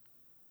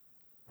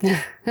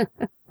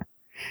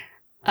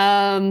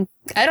 I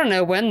don't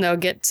know when they'll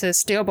get to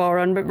Steel Ball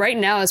Run, but right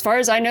now, as far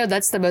as I know,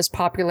 that's the most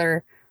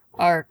popular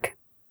arc.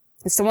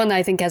 It's the one that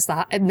I think has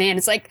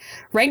it's like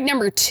ranked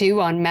number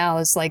 2 on Mal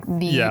is like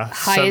the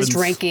highest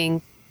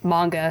ranking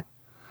manga.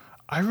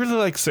 I really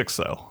like 6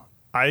 though.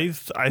 I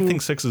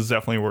think 6 is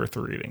definitely worth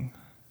reading.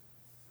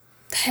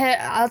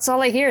 That's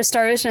all I hear.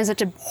 Star Ocean has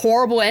such a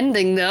horrible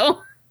ending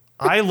though.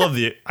 I love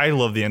the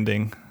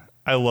ending.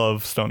 I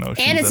love Stone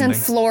Ocean's and it's ending.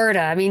 in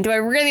Florida. I mean, do I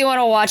really want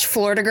to watch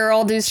Florida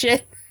Girl do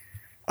shit?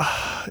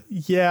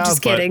 Yeah,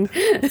 just kidding.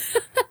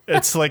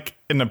 It's like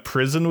in a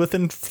prison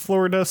within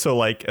Florida, so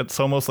like it's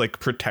almost like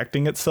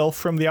protecting itself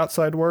from the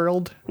outside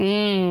world.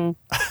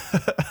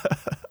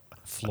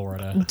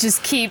 Florida.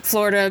 Just keep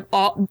Florida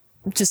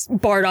just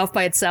barred off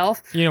by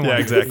itself.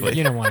 Exactly.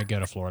 You don't want to go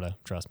to Florida.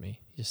 Trust me.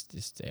 Just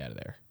stay out of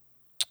there.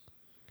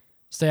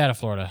 Stay out of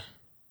Florida.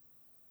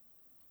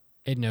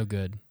 It no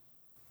good.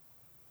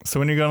 So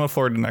when are you going to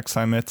Florida next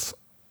time? It's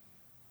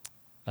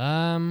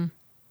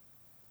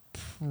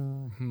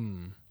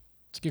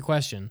It's a good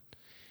question.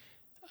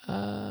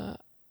 I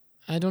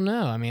don't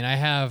know. I mean, I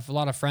have a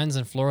lot of friends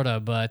in Florida,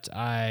 but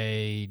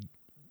I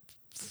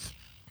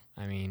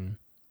mean,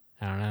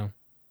 I don't know.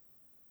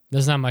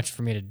 There's not much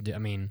for me to do. I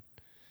mean,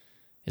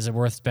 is it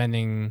worth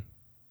spending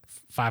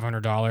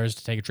 $500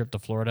 to take a trip to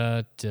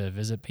Florida to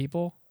visit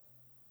people?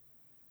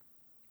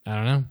 I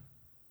don't know.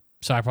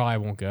 So I probably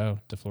won't go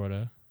to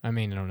Florida. I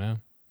mean, I don't know.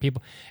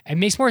 It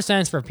makes more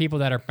sense for people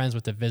that are friends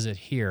with to visit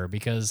here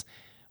because,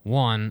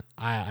 one,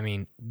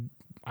 I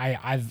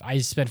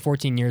spent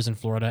 14 years in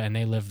Florida and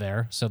they live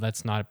there, so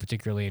that's not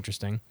particularly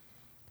interesting.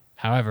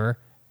 However,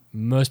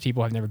 most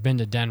people have never been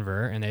to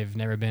Denver and they've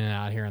never been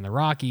out here in the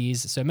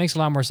Rockies, so it makes a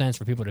lot more sense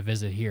for people to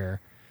visit here,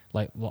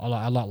 like a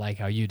lot like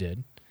how you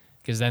did,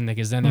 because then they're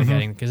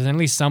getting, because then at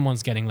least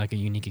someone's getting like a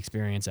unique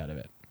experience out of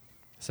it.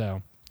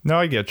 So no,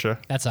 I get you.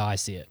 That's how I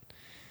see it.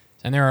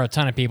 And there are a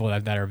ton of people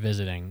that are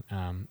visiting,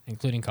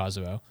 including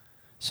Kazuo.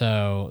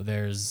 So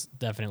there's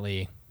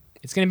definitely,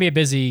 it's going to be a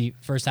busy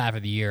first half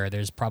of the year.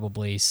 There's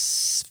probably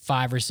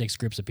 5 or 6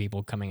 groups of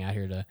people coming out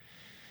here to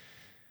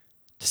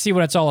see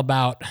what it's all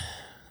about.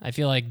 I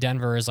feel like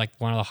Denver is like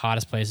one of the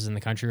hottest places in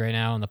the country right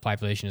now, and the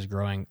population is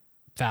growing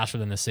faster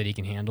than the city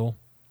can handle.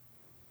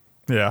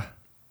 Yeah.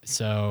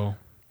 So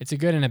it's a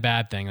good and a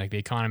bad thing. Like the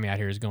economy out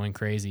here is going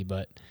crazy,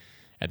 but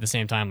at the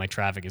same time, like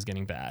traffic is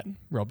getting bad,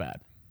 real bad.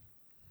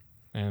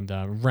 And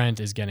rent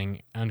is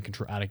getting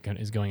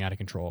going out of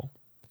control,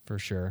 for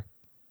sure.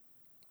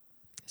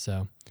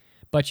 So,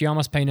 but you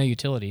almost pay no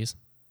utilities.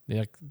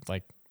 I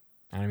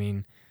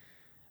mean,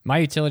 my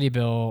utility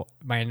bill,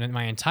 my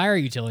entire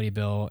utility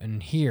bill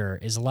in here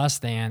is less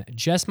than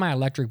just my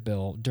electric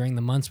bill during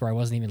the months where I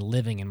wasn't even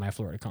living in my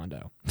Florida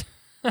condo.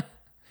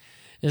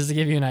 Just to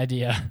give you an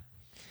idea.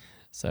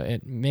 So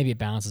maybe it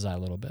balances out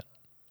a little bit.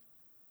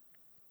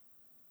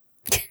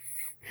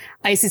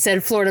 Icy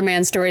said Florida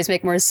man stories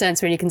make more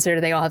sense when you consider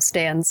they all have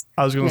stands.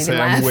 I was going to say,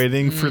 laugh. I'm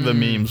waiting for the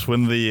memes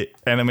when the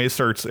anime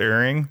starts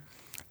airing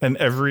and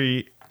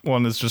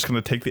everyone is just going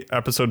to take the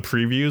episode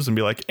previews and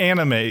be like,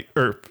 anime,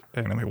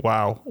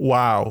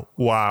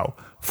 wow.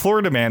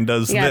 Florida man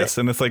does this.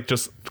 And it's like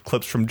just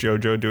clips from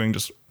JoJo doing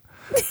just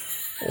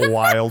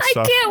wild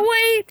stuff. I can't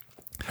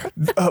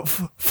wait.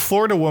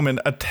 Florida woman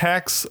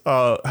attacks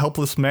a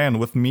helpless man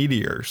with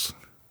meteors.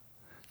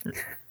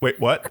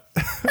 Wait, what?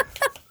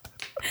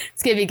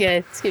 It's going to be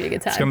good. It's going to be a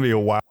good time. It's going to be a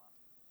wow.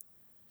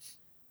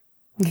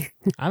 I'm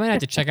going to have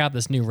to check out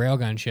this new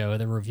Railgun show.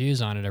 The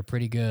reviews on it are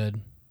pretty good.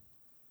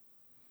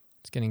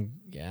 It's getting,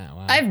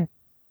 wow. I've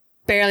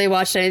barely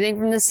watched anything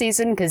from this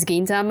season because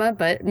Gintama,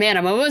 but man,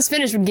 I'm almost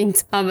finished with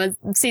Gintama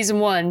season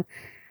 1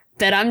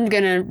 that I'm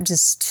going to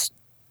just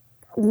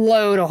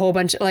unload a whole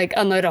bunch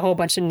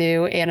of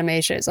new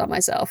anime shows on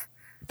myself.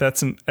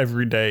 That's an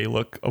everyday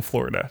look of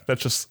Florida.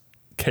 That's just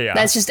chaos.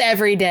 That's just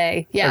every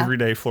day. Yeah.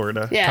 Everyday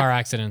Florida. Yeah. Car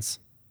accidents.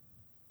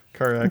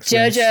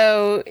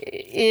 JoJo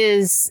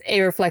is a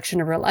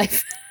reflection of her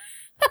life.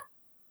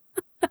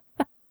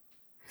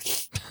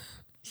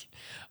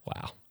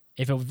 Wow.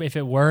 If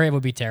it were, it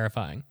would be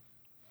terrifying.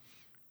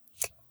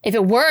 If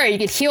it were, you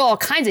could heal all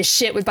kinds of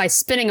shit by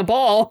spinning a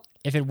ball.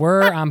 If it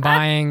were, I'm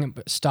buying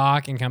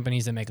stock in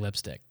companies that make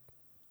lipstick.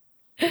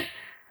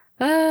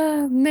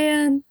 Oh,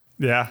 man.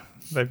 Yeah,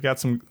 they've got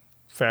some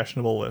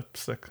fashionable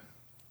lipstick.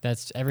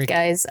 That's every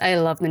Guys, I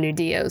love the new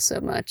Dio so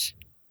much.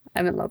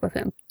 I'm in love with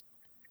him.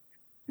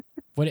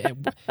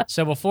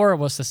 So before it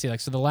was to see, like,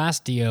 so the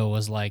last Dio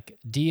was like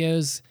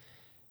Dio's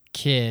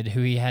kid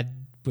who he had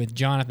with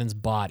Jonathan's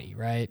body,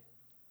 right?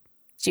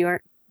 Giorno.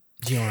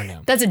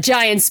 Giorno. That's a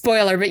giant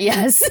spoiler, but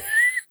yes.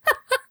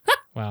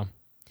 Well,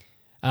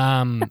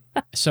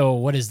 so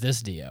what is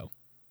this Dio?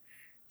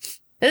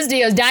 This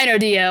Dio's Dino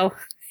Dio.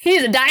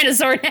 He's a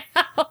dinosaur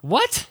now.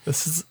 What?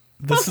 This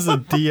is a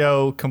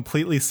Dio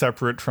completely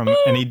separate from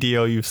any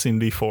Dio you've seen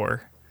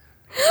before.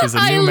 He's a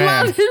I new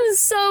man. love him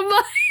so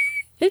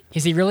much.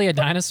 Is he really a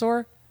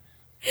dinosaur?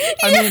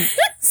 I mean,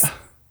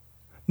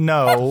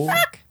 no.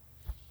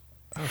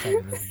 Okay,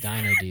 this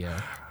Dino Dio.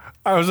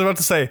 I was about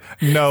to say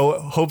no.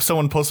 Hope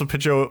someone posts a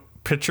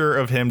picture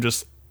of him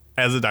just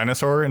as a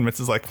dinosaur, and Mitz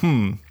is like,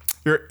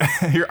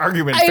 your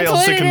argument I fails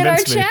put to it in our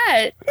convince me.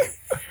 chat.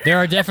 There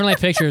are definitely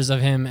pictures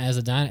of him as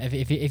a dinosaur.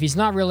 If he's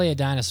not really a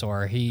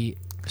dinosaur, he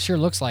sure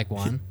looks like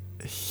one.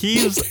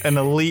 He's an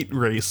elite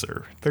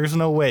racer. There's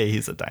no way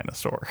he's a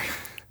dinosaur.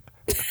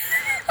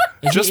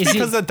 Is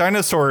Because a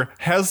dinosaur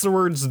has the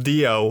words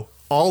Dio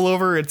all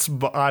over its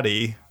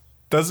body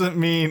doesn't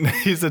mean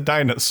he's a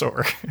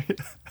dinosaur.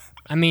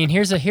 I mean,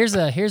 here's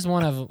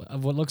one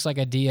of what looks like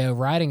a Dio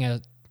riding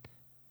a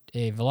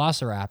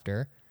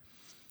velociraptor,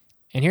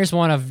 and here's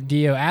one of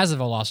Dio as a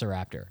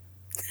velociraptor.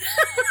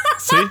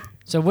 See?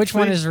 So which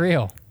one is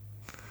real?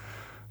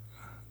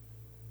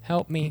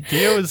 Help me.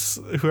 Dio is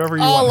whoever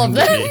you All want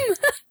of him them. to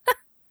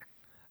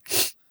be.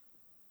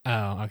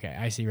 Oh, okay.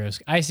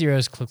 Icy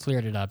Rose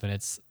cleared it up, and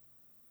it's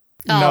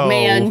Oh No.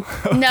 man,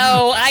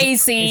 no,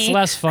 Icy. it's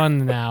less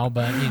fun now,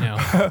 but you know.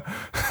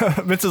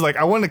 Mitz is like,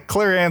 I want a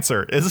clear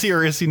answer. Is he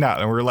or is he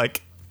not? And we're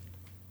like,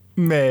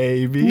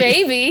 maybe.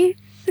 Maybe.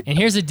 And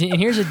here's a Dio.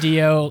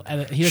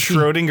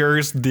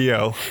 Schrodinger's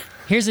Dio.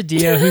 Here's a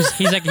Dio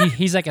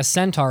he's like a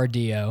centaur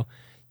Dio,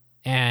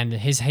 and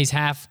he's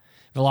half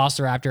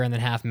Velociraptor and then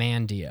half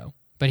man Dio.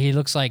 But he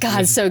looks like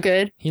God, so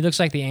good. he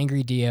looks like the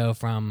angry Dio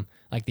from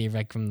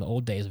from the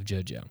old days of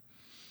JoJo.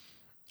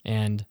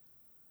 And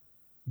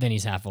then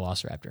he's half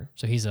Velociraptor,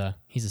 so he's a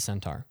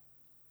centaur.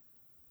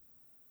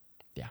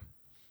 Yeah.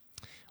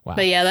 Wow.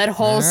 But yeah, that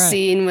whole All right.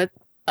 scene with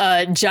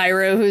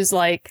Gyro, who's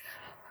like,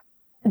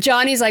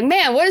 Johnny's like,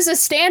 man, what is a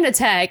stand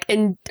attack?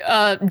 And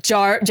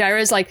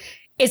Gyro's like,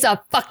 it's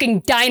a fucking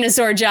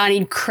dinosaur,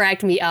 Johnny.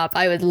 Cracked me up.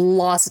 I would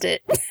lost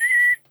it.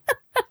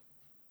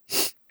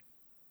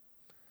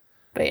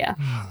 But yeah,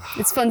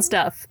 it's fun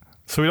stuff.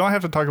 So we don't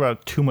have to talk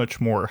about too much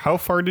more. How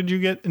far did you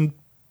get in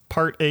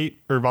part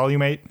 8 or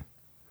volume 8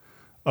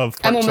 of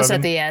part I'm almost 7?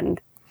 at the end.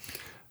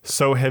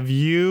 So have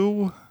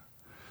you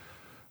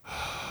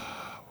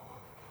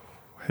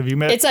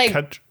met It's like-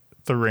 Catch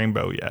the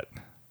Rainbow yet?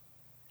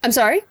 I'm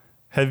sorry?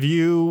 Have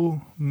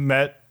you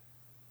met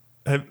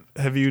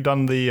have you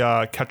done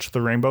the Catch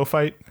the Rainbow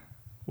fight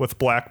with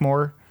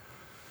Blackmore?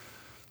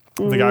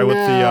 The guy with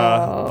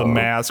the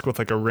mask with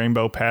like a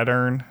rainbow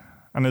pattern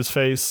on his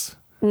face.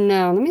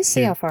 No, let me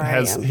see how far I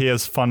am. He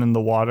has fun in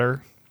the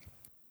water.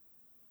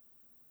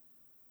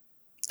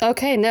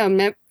 Okay,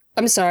 no,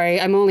 I'm sorry.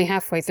 I'm only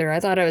halfway through. I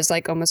thought I was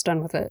like almost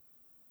done with it.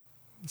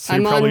 So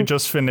you probably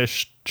just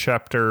finished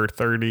chapter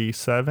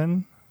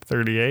 37,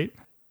 38.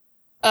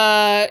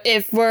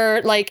 If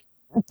we're like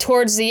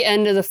towards the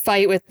end of the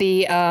fight with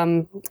the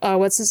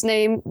what's his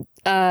name?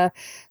 The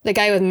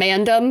guy with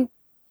Mandem.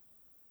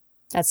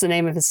 That's the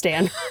name of his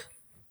stand.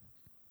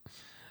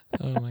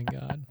 Oh my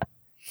god.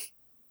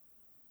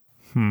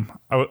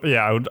 I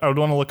would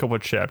want to look up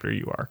what chapter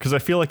you are, because I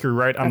feel like you're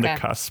right on the Okay.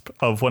 cusp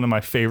of one of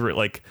my favorite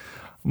like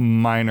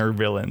minor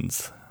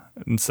villains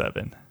in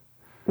 7.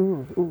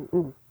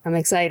 Ooh. I'm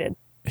excited.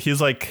 He's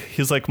like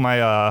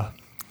my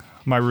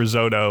my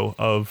risotto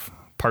of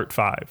part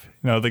 5.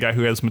 You know, the guy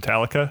who has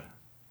Metallica.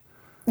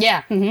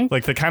 Yeah. Mm-hmm.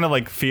 Like they kind of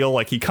like feel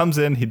like he comes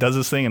in, he does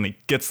his thing, and he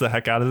gets the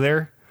heck out of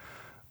there.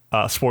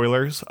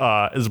 Spoilers,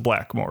 is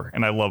Blackmore,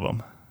 and I love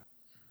him.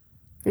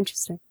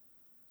 Interesting.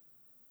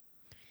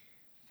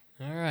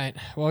 All right.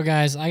 Well,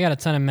 guys, I got a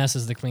ton of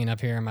messes to clean up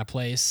here in my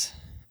place,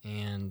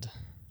 and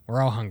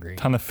we're all hungry.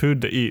 Ton of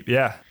food to eat,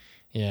 yeah.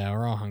 Yeah,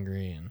 we're all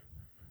hungry, and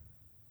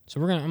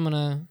so I'm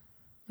gonna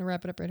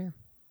wrap it up right here.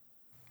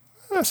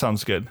 That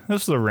sounds good.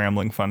 This was a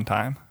rambling fun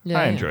time. Yeah,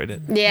 I yeah. enjoyed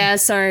it. Yeah,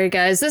 sorry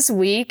guys. This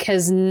week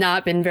has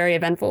not been very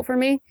eventful for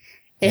me.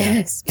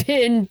 It's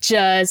been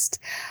just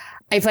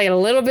I played a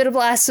little bit of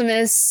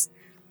Blasphemous,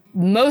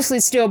 mostly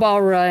Steel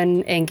Ball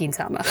Run, and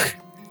Gintama.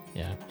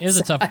 Yeah, it was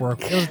a tough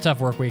work. It was a tough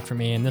work week for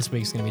me, and this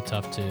week's gonna be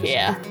tough too.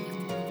 Yeah.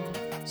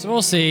 So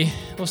we'll see.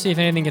 We'll see if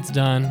anything gets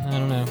done. I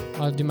don't know.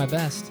 I'll do my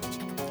best,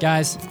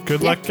 guys.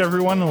 Good luck,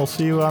 everyone, and we'll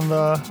see you on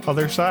the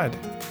other side.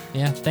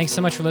 Yeah. Thanks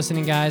so much for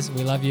listening, guys.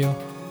 We love you,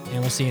 and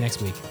we'll see you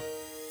next week.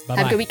 Bye bye.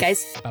 Have a good week,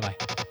 guys. Bye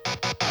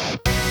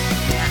bye.